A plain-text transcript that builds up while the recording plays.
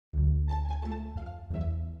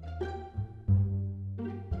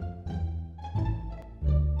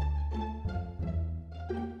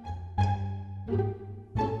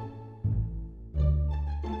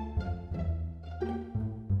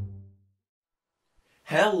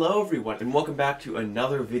Hello everyone and welcome back to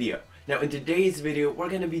another video. Now in today's video we're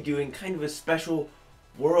going to be doing kind of a special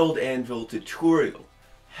World Anvil tutorial.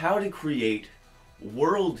 How to create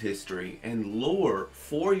world history and lore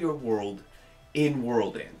for your world in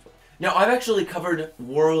World Anvil. Now I've actually covered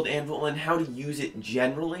World Anvil and how to use it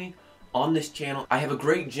generally on this channel. I have a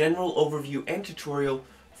great general overview and tutorial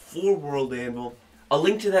for World Anvil. A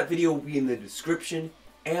link to that video will be in the description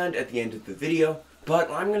and at the end of the video.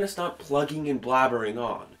 But I'm going to stop plugging and blabbering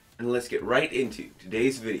on, and let's get right into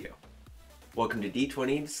today's video. Welcome to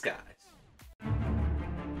D20 in Disguise.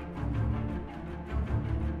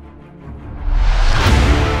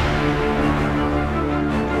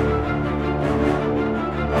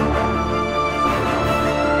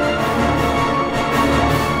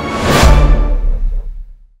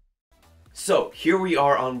 So, here we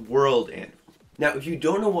are on World Anvil. Now, if you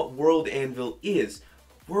don't know what World Anvil is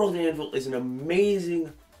an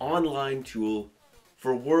amazing online tool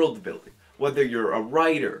for world building. Whether you're a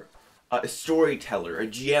writer, a storyteller, a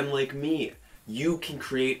GM like me, you can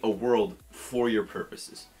create a world for your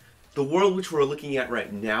purposes. The world which we're looking at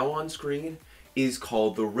right now on screen is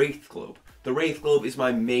called the Wraith Globe. The Wraith Globe is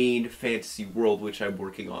my main fantasy world which I'm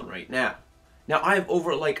working on right now. Now I have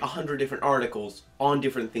over like 100 different articles on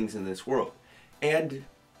different things in this world. And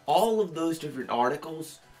all of those different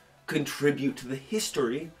articles contribute to the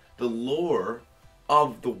history, the lore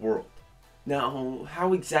of the world. Now,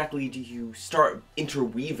 how exactly do you start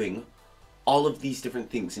interweaving all of these different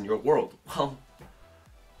things in your world? Well,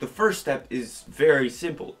 the first step is very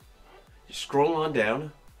simple. You scroll on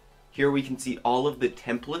down. Here we can see all of the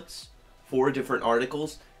templates for different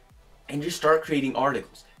articles, and just start creating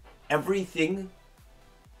articles. Everything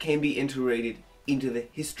can be integrated into the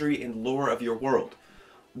history and lore of your world.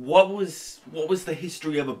 What was the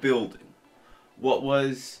history of a building? What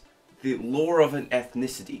was the lore of an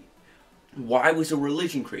ethnicity? Why was a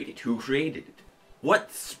religion created? Who created it?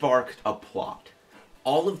 What sparked a plot?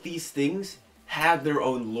 All of these things have their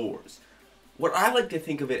own lores. What I like to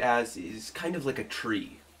think of it as is kind of like a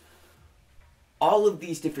tree. All of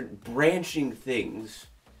these different branching things,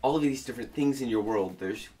 all of these different things in your world,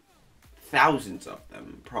 there's thousands of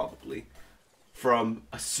them probably, from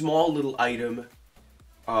a small little item,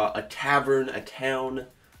 a tavern, a town,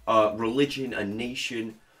 a religion, a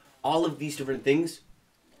nation, all of these different things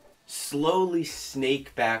slowly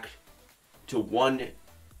snake back to one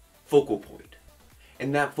focal point.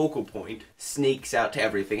 And that focal point snakes out to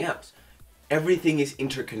everything else. Everything is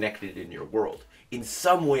interconnected in your world in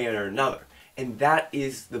some way or another. And that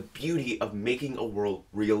is the beauty of making a world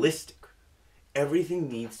realistic. Everything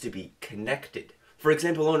needs to be connected. For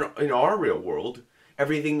example, in our real world,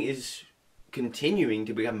 everything is continuing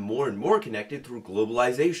to become more and more connected through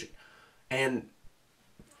globalization. And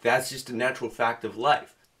that's just a natural fact of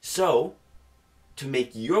life. So, to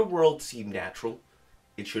make your world seem natural,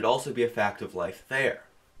 it should also be a fact of life there.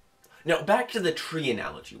 Now, back to the tree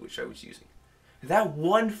analogy which I was using. That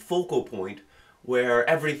one focal point where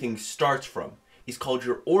everything starts from is called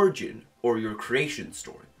your origin or your creation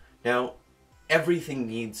story. Now, everything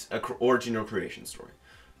needs an origin or creation story.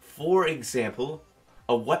 For example,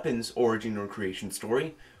 a weapon's origin or creation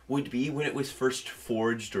story would be when it was first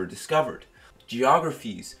forged or discovered.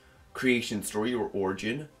 Geography's creation story or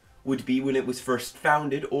origin would be when it was first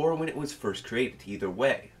founded or when it was first created, either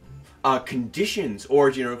way. A condition's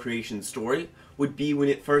origin or creation story would be when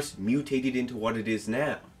it first mutated into what it is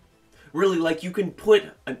now. Really, like, you can put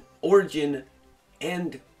an origin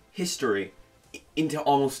and history into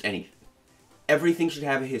almost anything. Everything should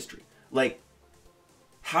have a history. Like,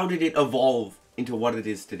 how did it evolve into what it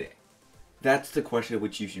is today? That's the question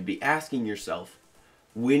which you should be asking yourself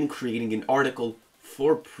when creating an article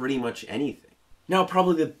for pretty much anything. Now,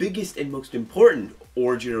 probably the biggest and most important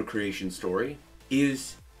origin or creation story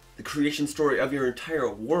is the creation story of your entire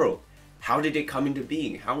world. How did it come into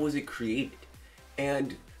being? How was it created?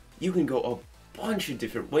 And you can go a bunch of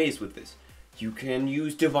different ways with this. You can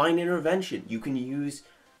use divine intervention. You can use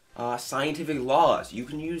scientific laws. You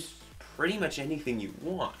can use pretty much anything you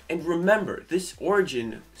want. And remember, this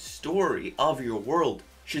origin story of your world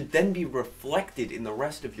should then be reflected in the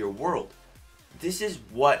rest of your world. This is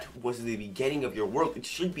what was the beginning of your world. It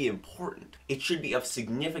should be important. It should be of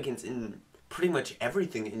significance in pretty much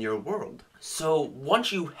everything in your world. So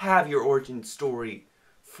once you have your origin story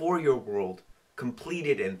for your world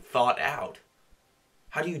completed and thought out,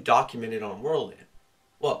 how do you document it on World Anvil?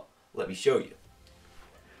 Well, let me show you.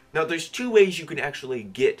 Now there's two ways you can actually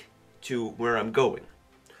get to where I'm going.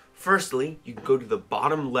 Firstly, you can go to the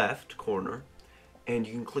bottom left corner and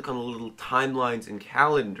you can click on the little timelines and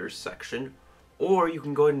calendars section, or you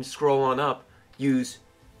can go ahead and scroll on up, use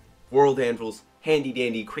World Anvil's handy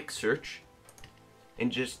dandy quick search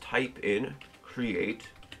and just type in create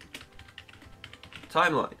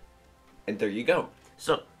timeline. And there you go.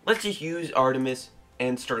 So let's just use Artemis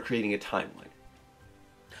and start creating a timeline.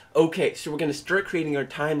 Okay, so we're going to start creating our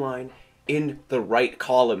timeline in the right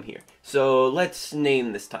column here. So let's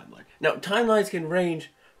name this timeline. Now, timelines can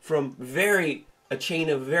range from a chain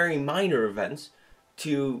of very minor events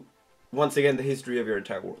to, once again, the history of your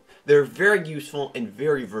entire world. They're very useful and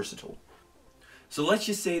very versatile. So let's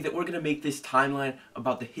just say that we're going to make this timeline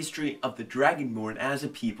about the history of the Dragonborn as a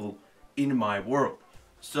people in my world.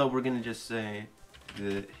 So we're going to just say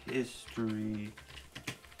the history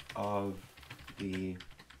of the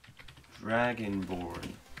Dragonborn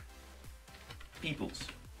peoples.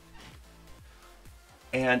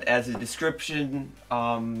 And as a description,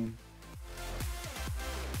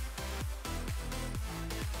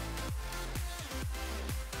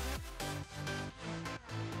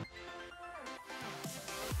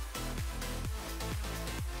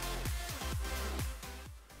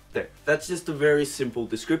 there. That's just a very simple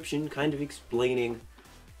description, kind of explaining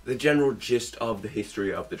the general gist of the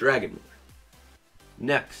history of the Dragonborn.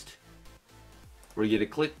 Next, we're going to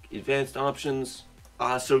click Advanced Options.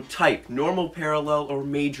 So type normal, parallel, or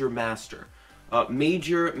major master.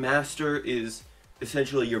 Major master is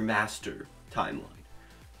essentially your master timeline.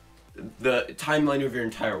 The timeline of your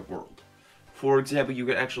entire world. For example, you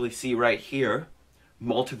can actually see right here,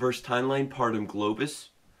 Multiverse Timeline, Partum Globus.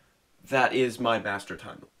 That is my master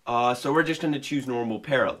timeline. So we're just going to choose normal,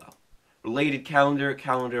 parallel. Related calendar,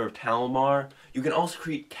 calendar of Talmar. You can also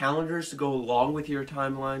create calendars to go along with your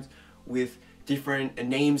timelines with different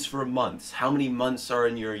names for months. How many months are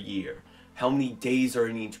in your year? How many days are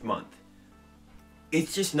in each month?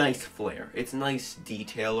 It's just nice flair. It's nice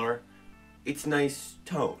detailer. It's nice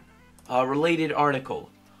tone. Related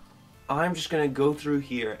article. I'm just going to go through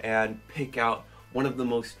here and pick out one of the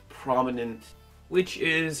most prominent, which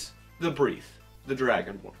is the Brief, the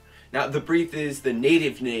Dragonborn. Now, the Brief is the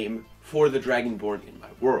native name for the Dragonborn in my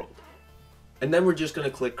world. And then we're just going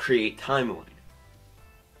to click Create Timeline.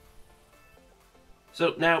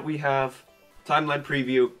 So now we have timeline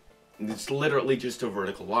preview, and it's literally just a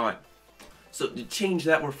vertical line. So to change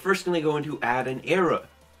that, we're first going to go into add an era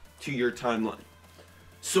to your timeline.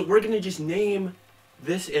 So we're going to just name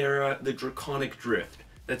this era the Draconic Drift.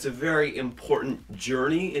 That's a very important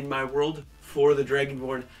journey in my world for the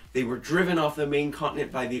Dragonborn. They were driven off the main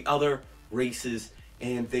continent by the other races,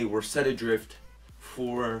 and they were set adrift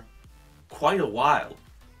for quite a while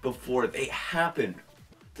before they happened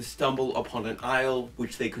to stumble upon an isle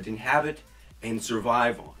which they could inhabit and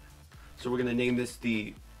survive on. So we're going to name this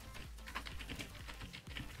the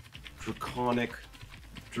Draconic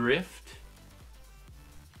Drift.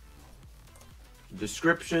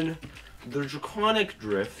 Description: the Draconic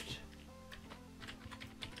Drift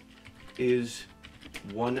is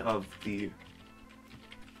one of the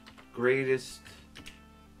greatest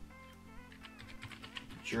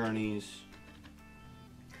journeys.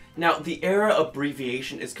 Now, the era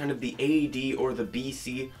abbreviation is kind of the AD or the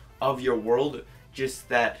BC of your world, just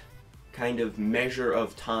that kind of measure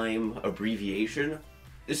of time abbreviation.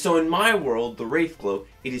 So in my world, the Wraithglow,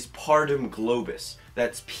 it is Partum Globus.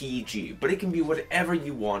 That's PG, but it can be whatever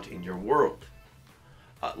you want in your world.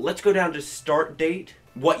 Let's go down to start date,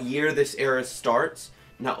 what year this era starts.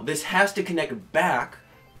 Now, this has to connect back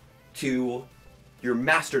to your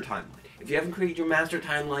master timeline. If you haven't created your master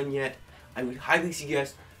timeline yet, I would highly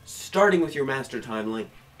suggest starting with your master timeline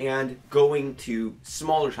and going to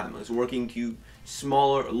smaller timelines, working to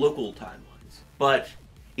smaller local timelines. But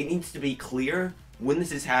it needs to be clear when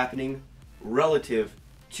this is happening relative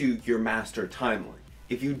to your master timeline.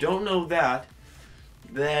 If you don't know that,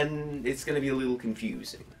 then it's going to be a little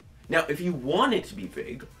confusing. Now, if you want it to be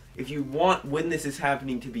vague, if you want when this is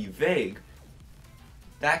happening to be vague,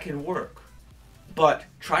 that can work. But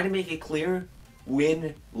try to make it clear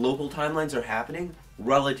when local timelines are happening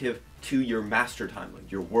relative to your master timeline,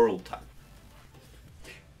 your world time.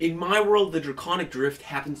 In my world, the Draconic Drift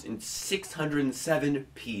happens in 607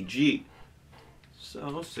 PG.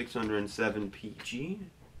 So, 607 PG.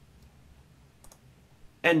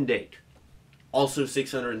 End date. Also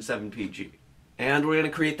 607 PG. And we're going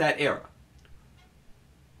to create that era.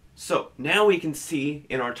 So, now we can see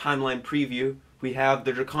in our timeline preview, we have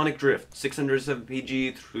the Draconic Drift, 607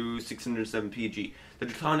 PG through 607 PG. The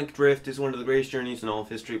Draconic Drift is one of the greatest journeys in all of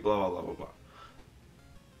history, blah, blah, blah, blah, blah.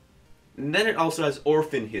 And then it also has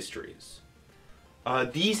orphan histories.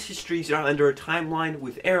 These histories are under a timeline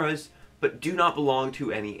with eras, but do not belong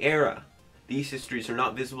to any era. These histories are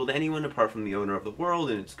not visible to anyone apart from the owner of the world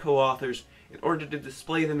and its co-authors. In order to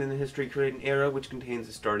display them in the history, create an era which contains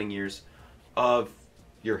the starting years of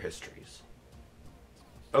your histories.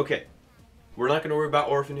 Okay, we're not going to worry about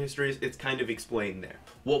orphan histories, it's kind of explained there.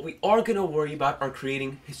 What we are going to worry about are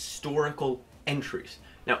creating historical entries.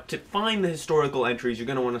 Now, to find the historical entries, you're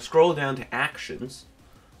going to want to scroll down to Actions,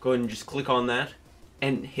 go ahead and just click on that,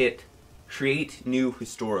 and hit Create New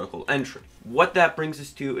Historical Entry. What that brings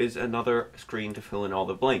us to is another screen to fill in all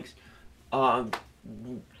the blanks.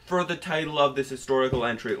 For the title of this historical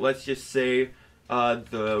entry, let's just say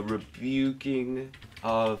the rebuking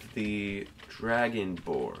of the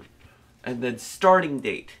Dragonborn. And then starting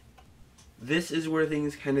date. This is where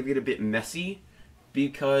things kind of get a bit messy,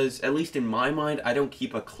 because at least in my mind, I don't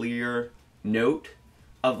keep a clear note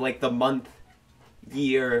of like the month,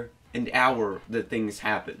 year, and hour that things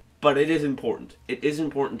happen. But it is important. It is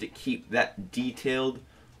important to keep that detailed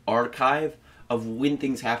archive of when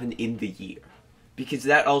things happen in the year, because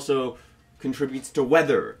that also contributes to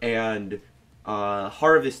weather and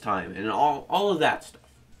harvest time and all of that stuff.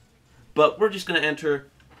 But we're just going to enter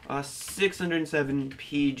 607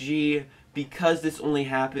 PG, because this only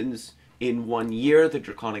happens in 1 year, the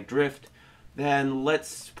Draconic Drift. Then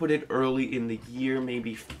let's put it early in the year,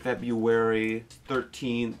 maybe February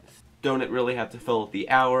 13th. Don't it really have to fill out the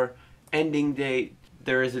hour? Ending date,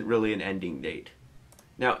 there isn't really an ending date.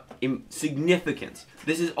 Now, in significance,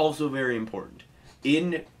 this is also very important.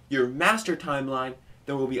 In your master timeline,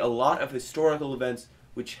 there will be a lot of historical events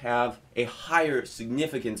which have a higher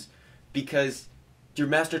significance, because your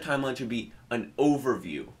master timeline should be an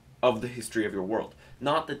overview of the history of your world,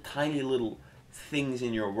 not the tiny little things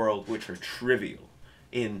in your world which are trivial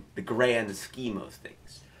in the grand scheme of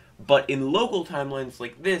things. But in local timelines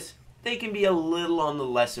like this, they can be a little on the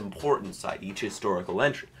less important side, each historical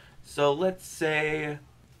entry. So let's say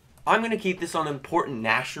I'm going to keep this on important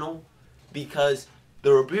national, because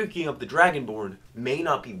the rebuking of the Dragonborn may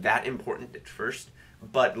not be that important at first,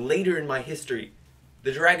 but later in my history,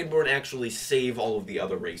 the Dragonborn actually save all of the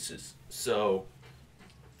other races. So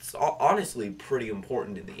it's honestly pretty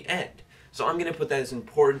important in the end. So I'm going to put that as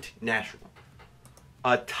important national.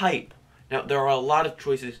 Type. Now, there are a lot of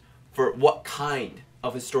choices for what kind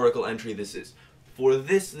of historical entry this is. For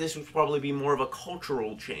this would probably be more of a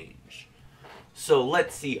cultural change. So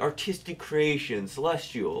let's see, artistic creation,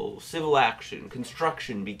 celestial, civil action,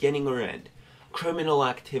 construction, beginning or end, criminal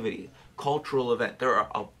activity, cultural event. There are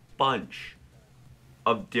a bunch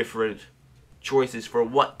of different choices for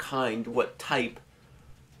what kind, what type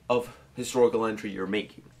of historical entry you're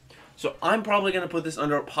making. So I'm probably going to put this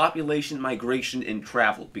under population, migration, and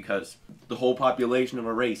travel, because the whole population of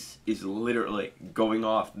a race is literally going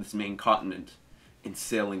off this main continent and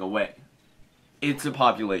sailing away. It's a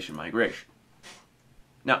population migration.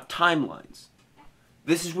 Now, timelines.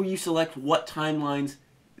 This is where you select what timelines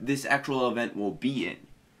this actual event will be in.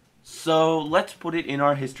 So let's put it in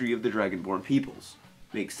our history of the Dragonborn peoples.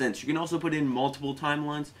 Makes sense. You can also put in multiple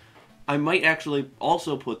timelines. I might actually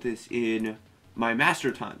also put this in my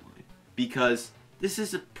master timeline, because this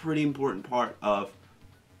is a pretty important part of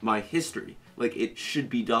my history. Like, it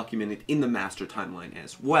should be documented in the master timeline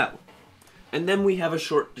as well. And then we have a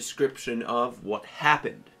short description of what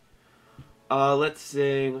happened. Let's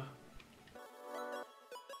say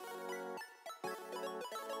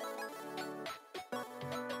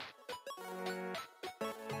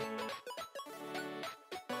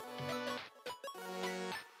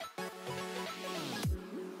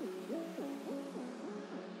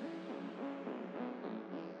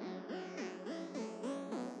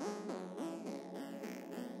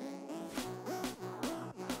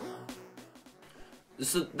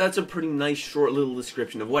so that's a pretty nice short little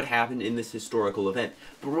description of what happened in this historical event.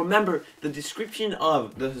 But remember, the description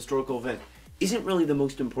of the historical event isn't really the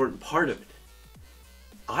most important part of it.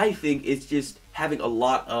 I think it's just having a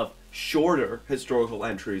lot of shorter historical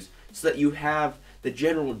entries so that you have the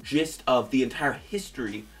general gist of the entire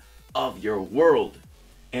history of your world.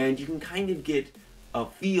 And you can kind of get a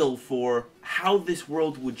feel for how this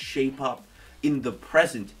world would shape up in the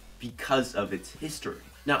present because of its history.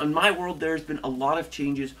 Now, in my world, there's been a lot of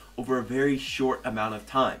changes over a very short amount of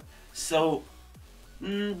time. So,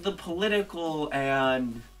 the political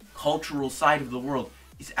and cultural side of the world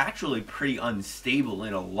is actually pretty unstable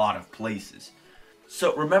in a lot of places.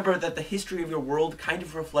 So remember that the history of your world kind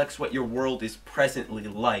of reflects what your world is presently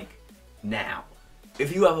like now.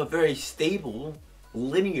 If you have a very stable,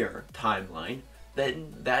 linear timeline,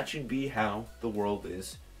 then that should be how the world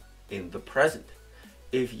is in the present.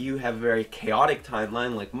 If you have a very chaotic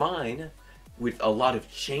timeline like mine, with a lot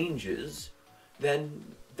of changes,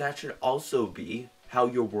 then that should also be how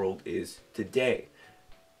your world is today.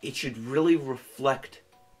 It should really reflect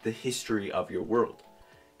the history of your world.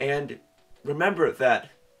 And remember that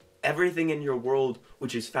everything in your world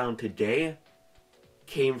which is found today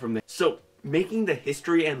came from there. So making the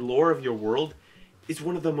history and lore of your world is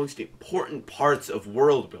one of the most important parts of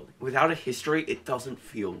world building. Without a history, it doesn't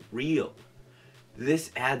feel real.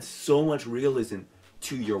 This adds so much realism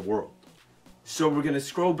to your world. So we're going to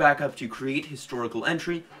scroll back up to create historical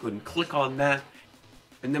entry, go ahead and click on that,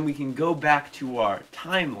 and then we can go back to our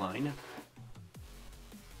timeline,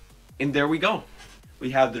 and there we go. We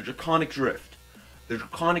have the Draconic Drift. The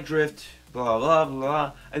Draconic Drift, blah blah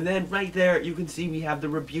blah, and then right there you can see we have the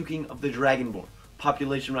Rebuking of the Dragonborn,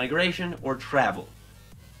 population migration or travel.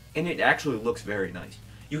 And it actually looks very nice.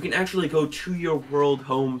 You can actually go to your world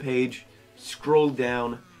homepage, scroll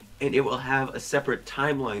down, and it will have a separate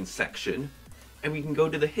timeline section. And we can go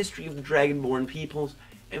to the history of the Dragonborn peoples,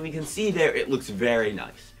 and we can see there it looks very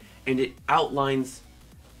nice. And it outlines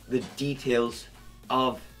the details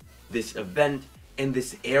of this event and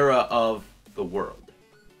this era of the world.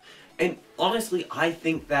 And honestly, I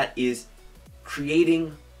think that is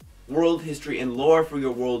creating world history and lore for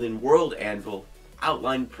your world in World Anvil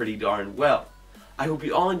outlined pretty darn well. I hope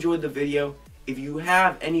you all enjoyed the video. If you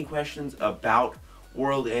have any questions about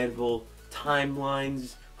World Anvil,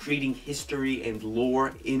 timelines, creating history and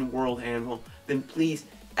lore in World Anvil, then please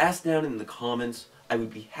ask down in the comments. I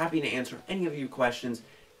would be happy to answer any of your questions,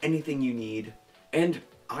 anything you need. And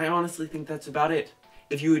I honestly think that's about it.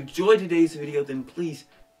 If you enjoyed today's video, then please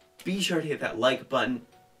be sure to hit that like button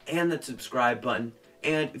and that subscribe button.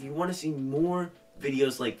 And if you want to see more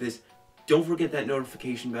videos like this, don't forget that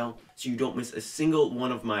notification bell so you don't miss a single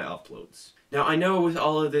one of my uploads. Now, I know with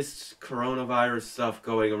all of this coronavirus stuff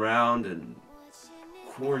going around and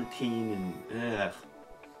quarantine and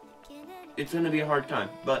it's gonna be a hard time,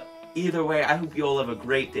 but either way, I hope you all have a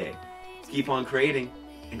great day. Keep on creating,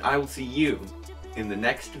 and I will see you in the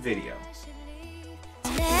next video.